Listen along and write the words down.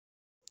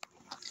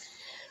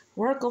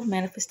Work of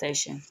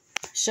manifestation.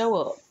 Show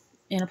up.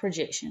 Inner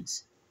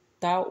projections.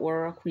 Thought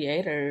world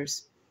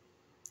creators.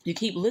 You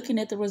keep looking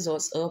at the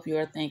results of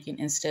your thinking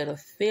instead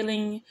of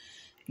feeling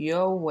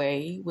your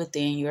way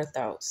within your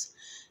thoughts.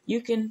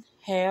 You can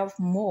have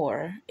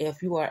more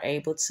if you are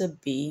able to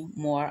be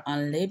more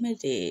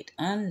unlimited.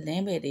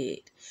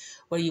 Unlimited.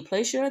 Where you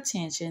place your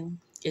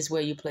attention is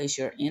where you place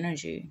your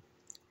energy.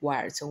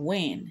 Wired to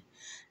win.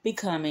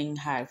 Becoming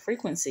high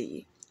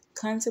frequency,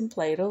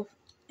 contemplative,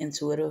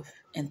 intuitive,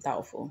 and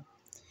thoughtful.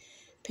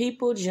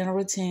 People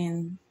general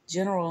tend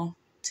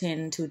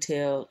to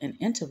tell an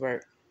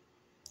introvert,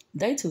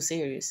 they too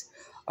serious.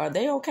 Are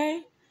they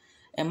okay?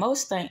 And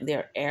most think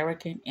they're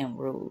arrogant and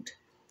rude.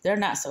 They're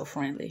not so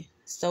friendly,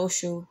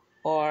 social,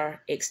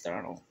 or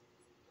external.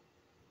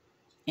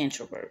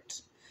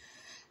 Introverts.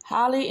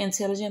 Highly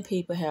intelligent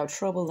people have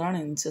trouble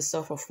learning to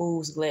suffer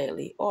fools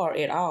gladly or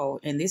at all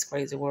in this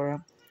crazy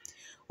world.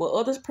 What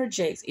others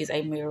project is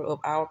a mirror of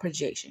our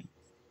projection.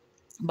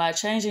 By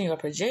changing your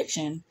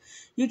projection,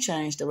 you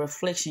change the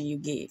reflection you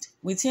get.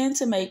 We tend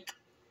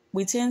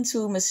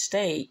to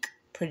mistake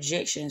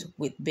projections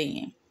with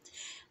being.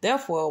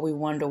 Therefore, we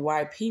wonder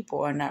why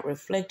people are not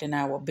reflecting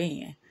our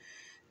being.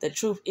 The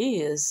truth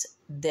is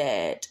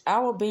that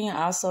our being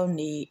also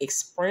needs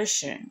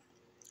expression.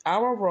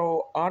 Our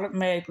role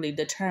automatically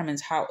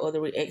determines how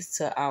others react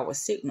to our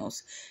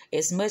signals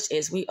as much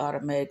as we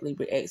automatically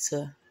react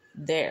to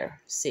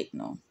their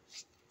signal.